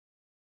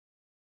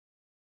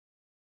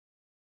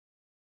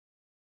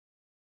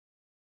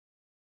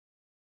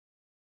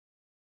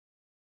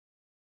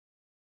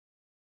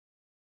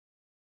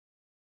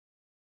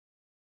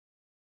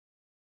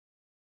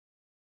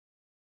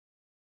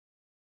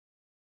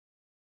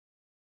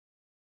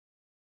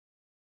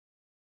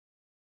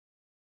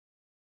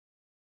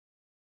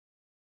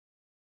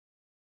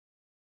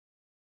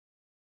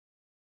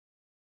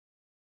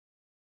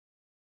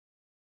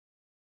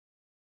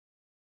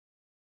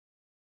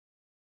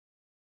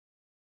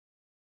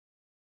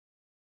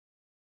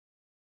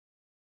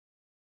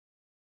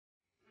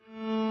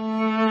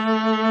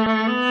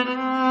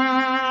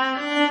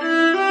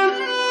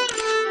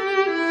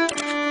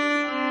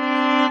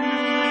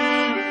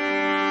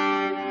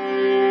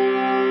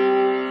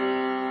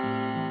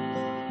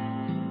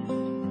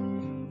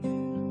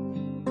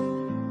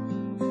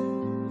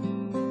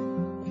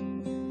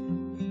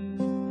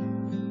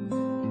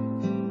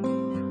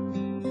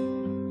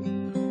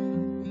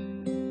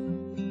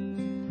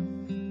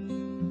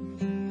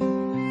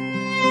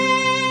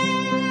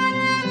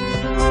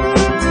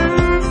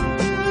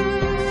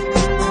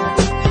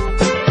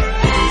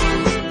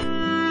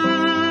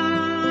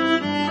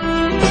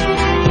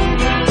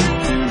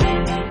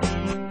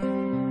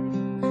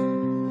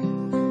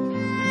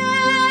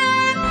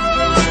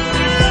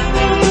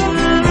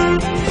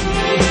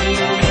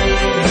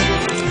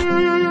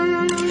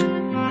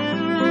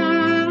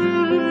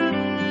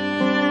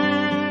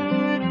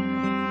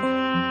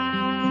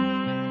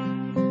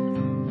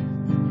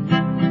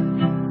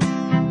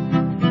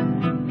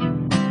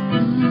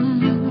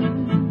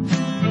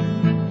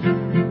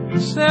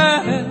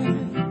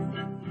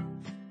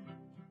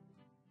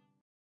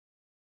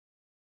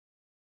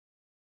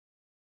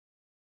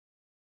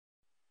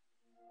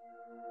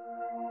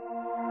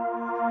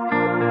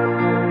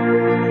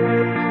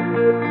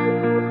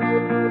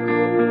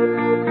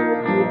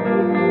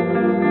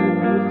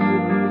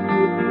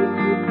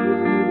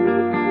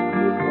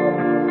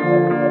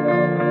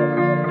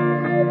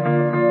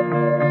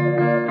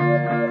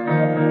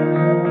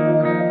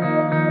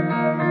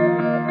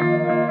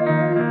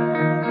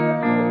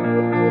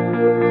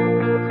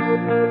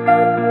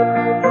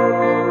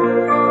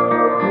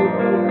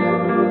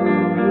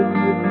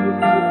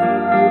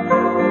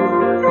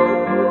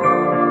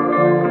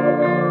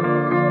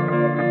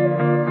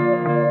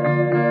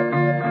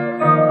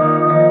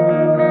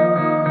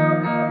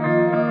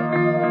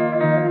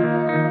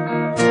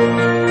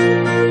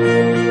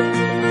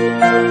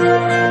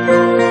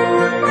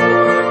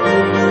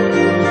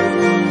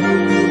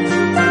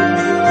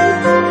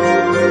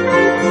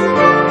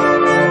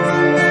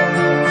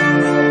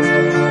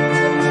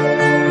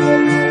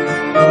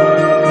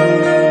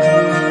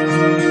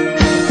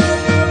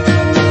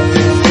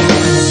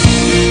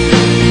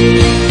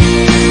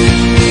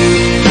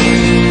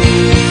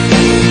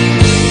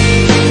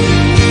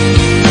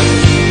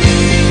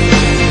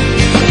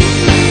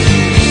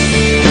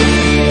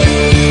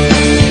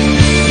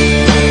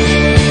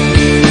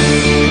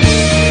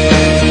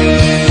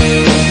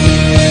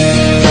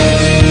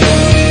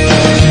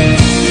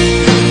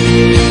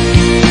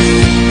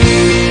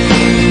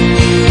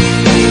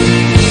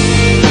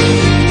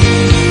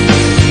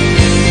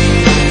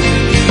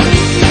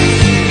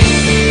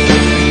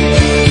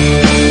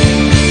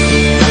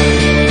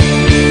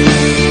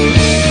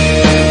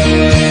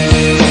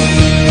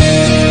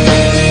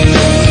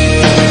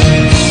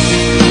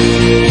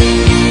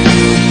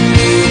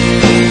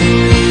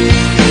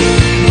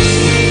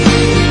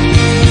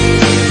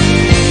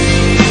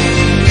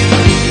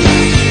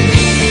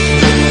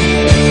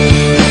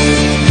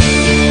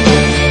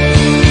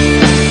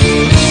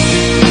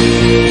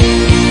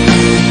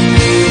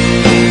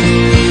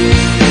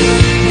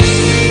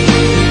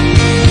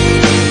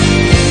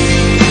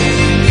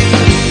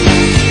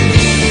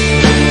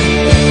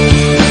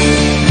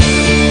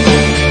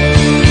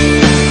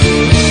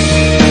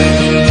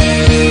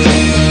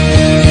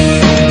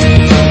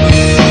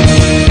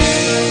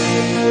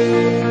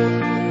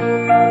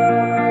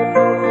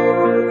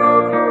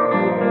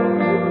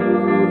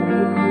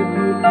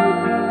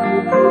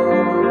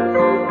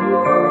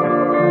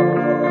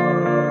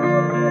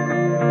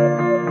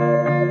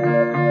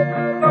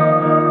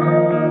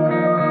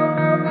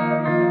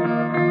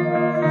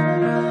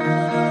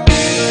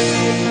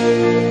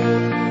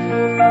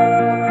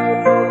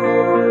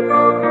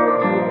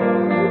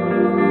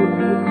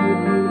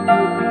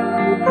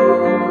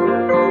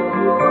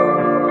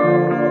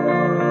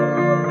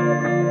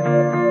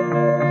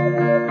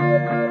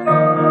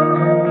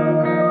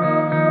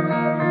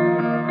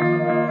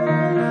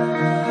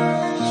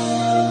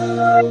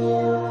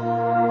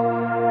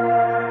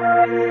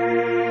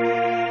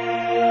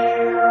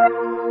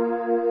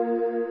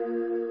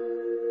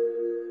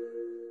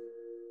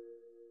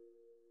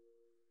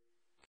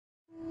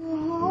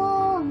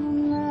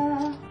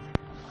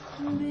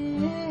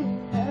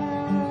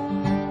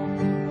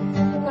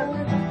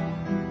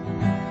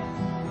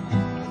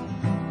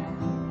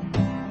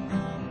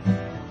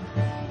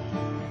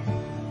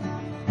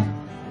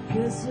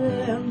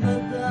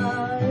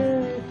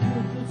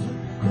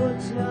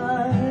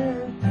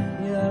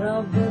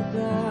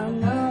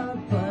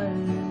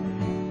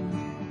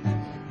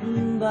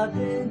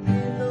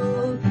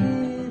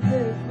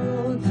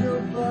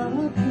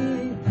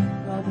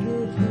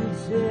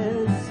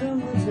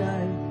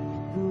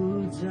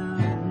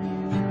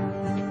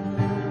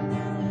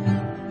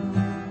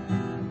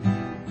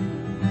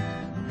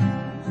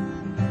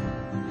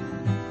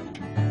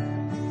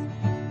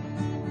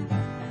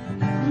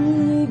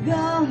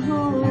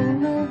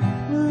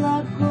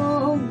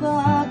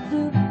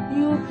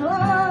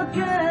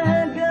के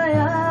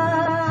गया,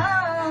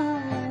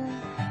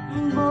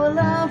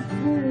 बोला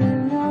फिर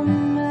न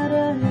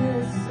मेरे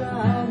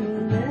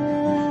सामने,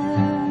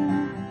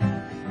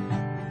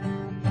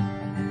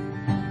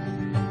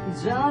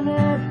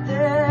 जाने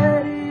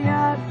तेरी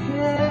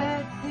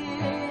आंखें थी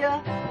या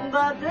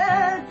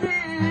बदलती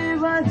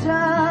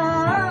वजह,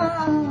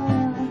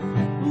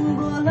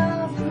 बोला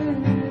फिर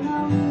न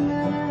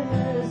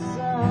मेरे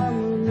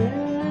सामने,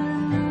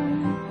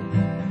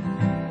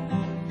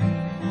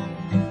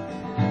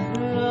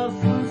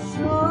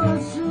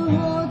 अफसोस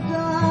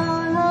होता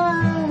है,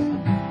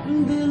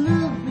 दिल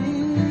भी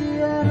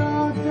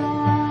रोता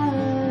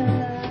है,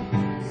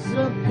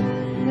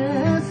 सपने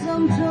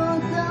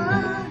समझौता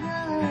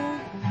है,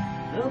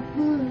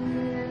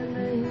 अपने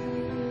नहीं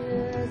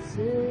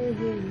ऐसे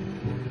ही,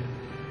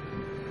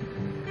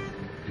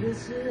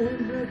 किसे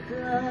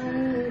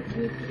बताए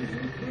कि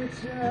किसको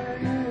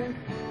चाहे,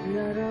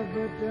 यारा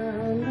बता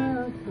ना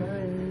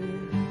पाए।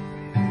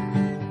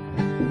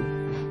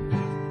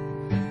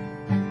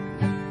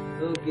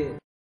 Okay.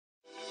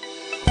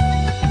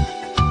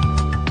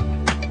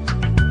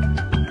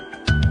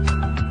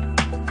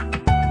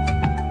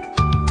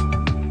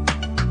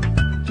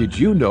 Did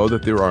you know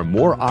that there are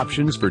more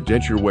options for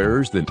denture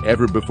wearers than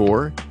ever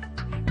before?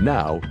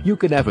 Now, you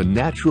can have a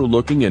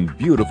natural-looking and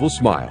beautiful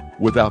smile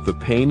without the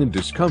pain and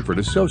discomfort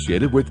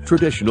associated with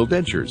traditional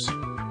dentures.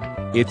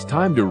 It's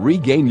time to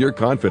regain your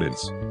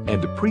confidence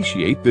and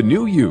appreciate the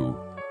new you.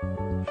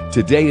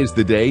 Today is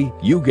the day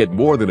you get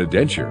more than a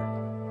denture.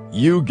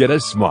 You get a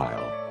smile.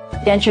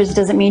 Dentures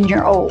doesn't mean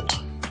you're old,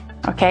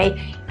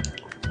 okay?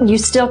 You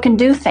still can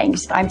do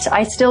things.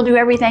 I still do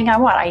everything I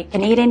want. I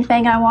can eat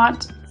anything I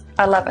want.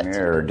 I love it.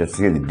 To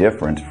see the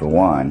difference, for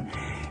one,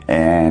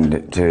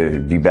 and to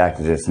be back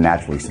to just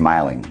naturally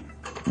smiling,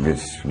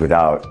 just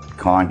without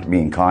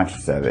being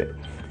conscious of it,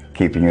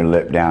 keeping your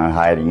lip down,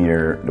 hiding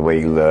the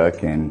way you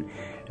look, and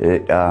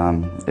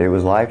it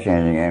was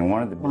life-changing. And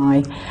one of the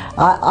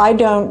I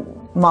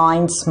don't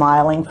mind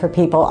smiling for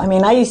people. I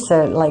mean, I used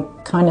to like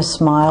kind of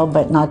smile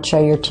but not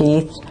show your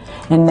teeth,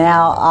 and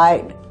now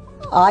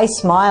I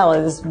smile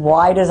as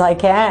wide as I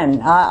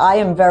can. I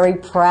am very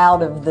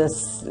proud of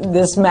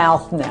this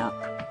mouth now.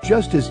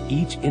 Just as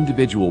each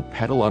individual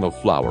petal on a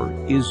flower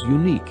is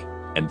unique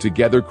and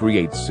together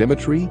create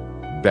symmetry,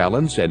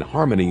 balance, and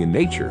harmony in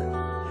nature,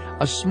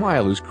 a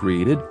smile is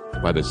created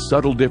by the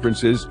subtle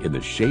differences in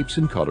the shapes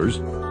and colors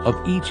of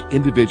each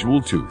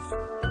individual tooth.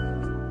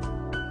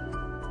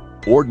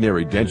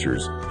 Ordinary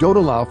dentures don't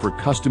allow for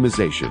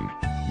customization.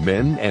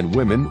 Men and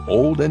women,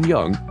 old and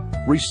young,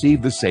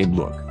 receive the same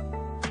look.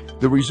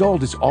 The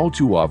result is all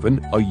too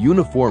often a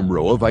uniform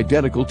row of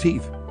identical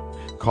teeth,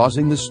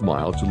 causing the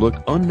smile to look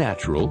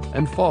unnatural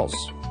and false.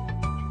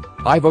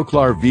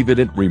 Ivoclar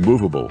Vivident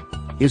Removable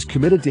is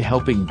committed to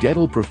helping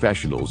dental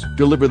professionals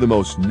deliver the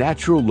most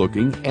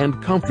natural-looking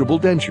and comfortable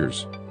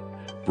dentures.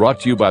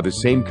 Brought to you by the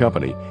same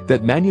company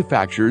that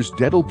manufactures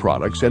dental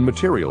products and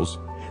materials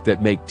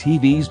that make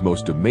TV's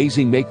most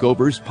amazing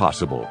makeovers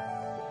possible.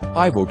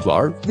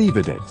 Ivoclar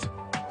Vivident.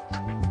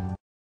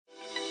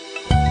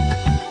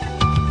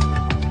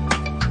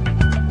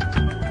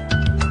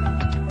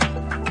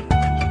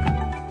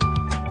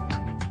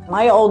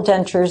 My old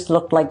dentures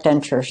looked like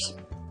dentures.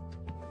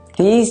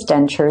 These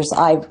dentures,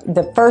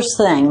 the first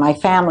thing my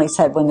family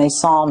said when they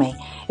saw me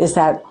is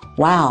that,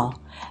 wow,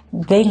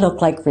 they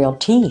look like real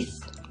teeth.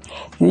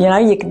 You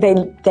know,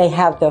 they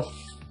have the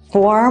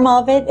form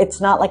of it. It's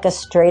not like a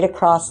straight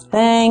across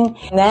thing.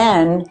 And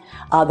then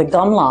the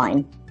gum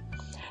line.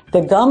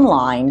 The gum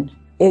line,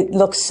 it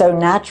looks so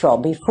natural.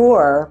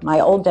 Before,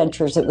 my old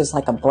dentures, it was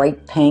like a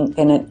bright pink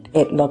and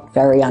it looked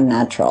very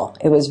unnatural.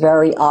 It was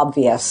very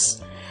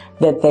obvious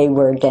that they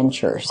were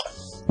dentures.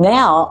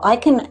 Now, I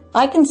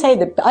can say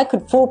that I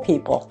could fool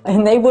people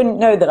and they wouldn't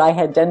know that I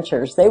had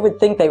dentures. They would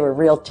think they were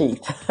real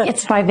teeth.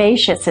 It's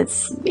vivacious.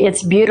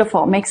 It's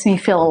beautiful. It makes me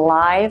feel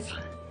alive.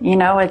 You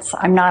know,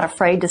 I'm not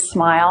afraid to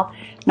smile,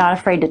 not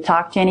afraid to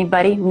talk to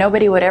anybody.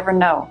 Nobody would ever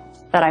know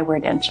that I wear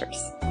dentures.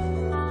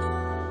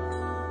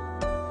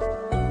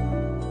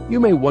 You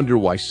may wonder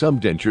why some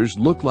dentures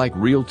look like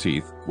real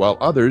teeth while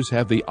others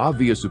have the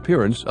obvious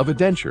appearance of a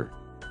denture.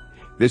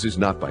 This is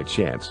not by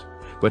chance,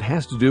 but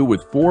has to do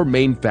with four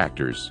main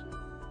factors: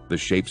 the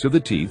shapes of the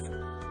teeth,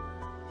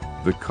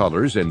 the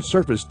colors and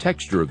surface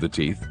texture of the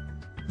teeth,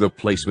 the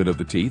placement of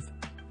the teeth,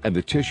 and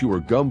the tissue or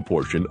gum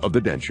portion of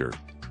the denture.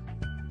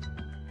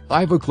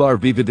 Ivoclar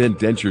Vivident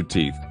denture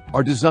teeth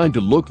are designed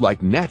to look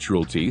like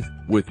natural teeth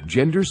with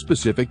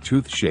gender-specific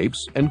tooth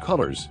shapes and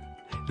colors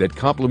that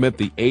complement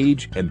the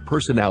age and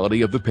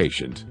personality of the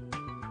patient.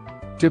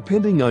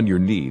 Depending on your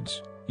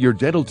needs, your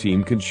dental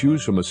team can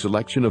choose from a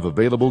selection of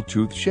available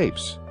tooth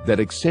shapes that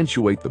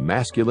accentuate the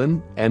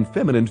masculine and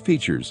feminine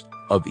features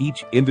of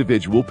each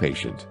individual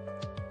patient.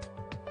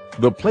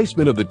 The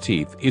placement of the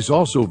teeth is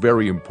also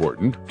very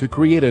important to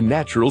create a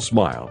natural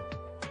smile.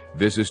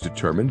 This is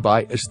determined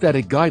by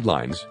aesthetic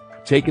guidelines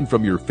taken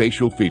from your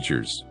facial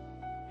features.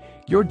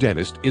 Your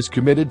dentist is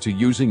committed to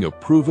using a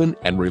proven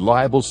and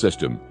reliable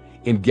system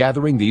in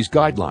gathering these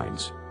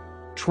guidelines,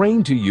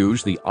 Trained to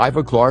use the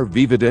Ivoclar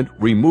Vivadent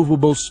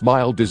Removable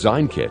Smile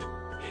Design Kit,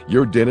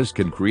 your dentist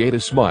can create a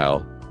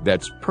smile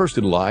that's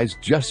personalized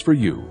just for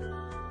you.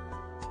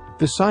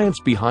 The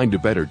science behind a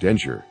better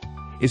denture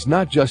is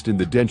not just in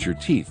the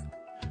denture teeth,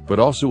 but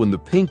also in the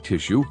pink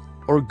tissue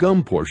or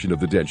gum portion of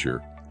the denture,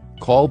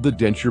 called the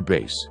denture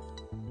base.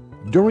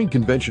 During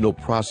conventional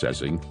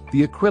processing,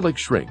 the acrylic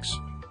shrinks.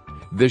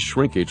 This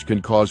shrinkage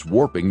can cause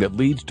warping that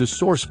leads to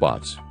sore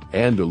spots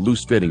and a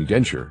loose-fitting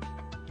denture.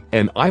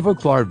 An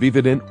Ivoclar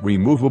Vivadent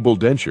removable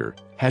denture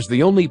has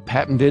the only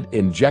patented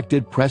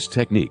injected press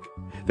technique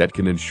that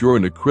can ensure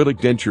an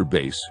acrylic denture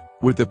base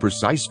with a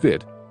precise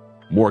fit,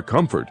 more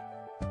comfort,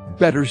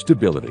 better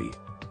stability.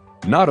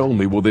 Not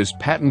only will this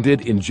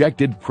patented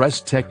injected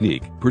press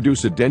technique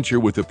produce a denture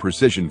with a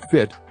precision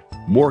fit,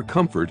 more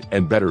comfort,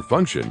 and better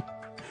function,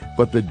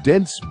 but the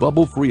dense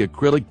bubble-free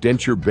acrylic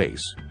denture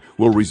base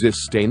will resist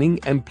staining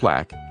and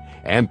plaque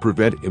and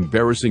prevent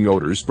embarrassing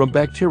odors from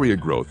bacteria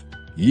growth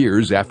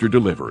years after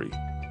delivery.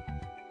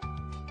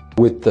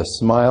 With the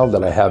smile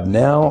that I have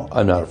now,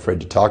 I'm not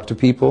afraid to talk to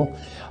people.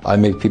 I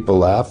make people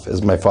laugh.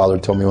 As my father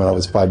told me when I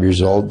was 5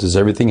 years old, does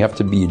everything have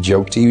to be a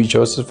joke to you,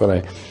 Joseph? And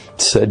I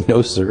said,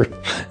 no, sir.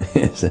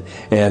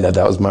 And that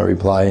was my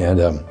reply.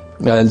 And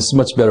it's a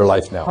much better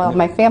life now. Well,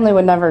 my family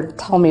would never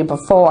tell me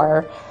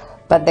before,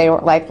 but they were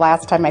like,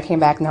 last time I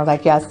came back and they were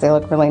like, yes, they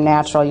look really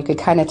natural. You could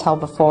kind of tell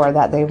before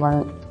that they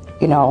weren't,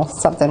 you know,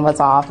 something was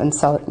off. And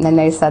then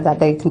they said that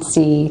they can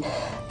see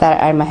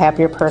that I'm a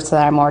happier person,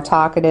 that I'm more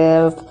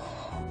talkative.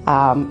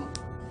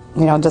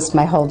 You know, just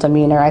my whole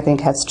demeanor, I think,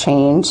 has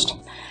changed.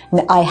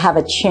 I have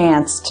a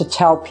chance to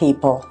tell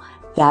people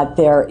that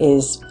there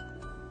is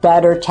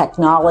better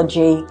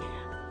technology,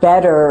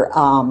 better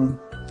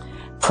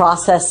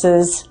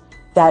processes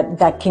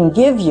that can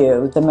give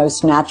you the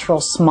most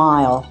natural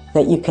smile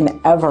that you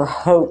can ever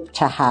hope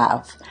to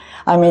have.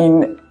 I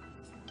mean,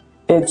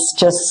 it's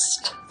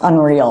just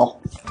unreal.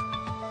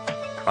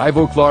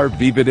 Ivoclar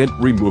Vivadent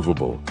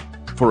Removable.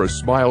 For a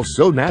smile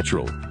so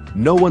natural,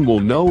 no one will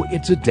know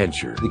it's a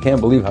denture. You can't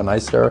believe how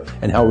nice they are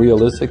and how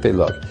realistic they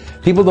look.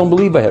 People don't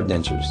believe I have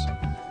dentures.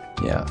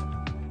 Yeah.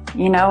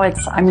 You know,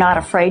 I'm not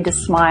afraid to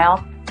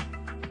smile.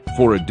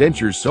 For a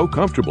denture so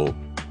comfortable,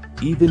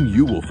 even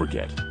you will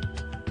forget.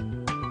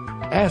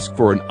 Ask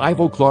for an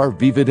Ivoclar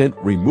Vivadent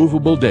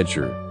Removable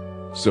Denture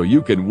so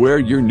you can wear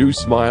your new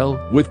smile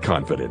with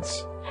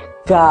confidence.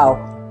 Go,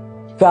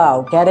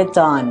 get it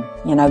done.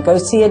 You know, go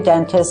see a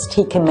dentist.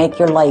 He can make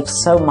your life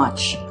so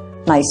much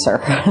nicer.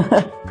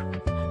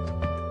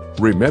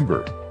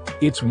 Remember,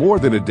 it's more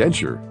than a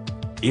denture,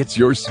 it's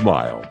your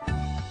smile.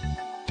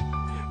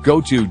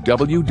 Go to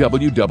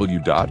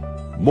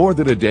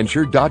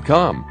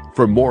www.morethan-a-denture.com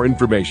for more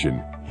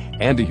information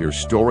and to hear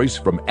stories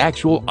from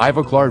actual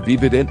Ivoclar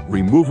Vivadent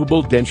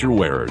removable denture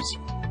wearers.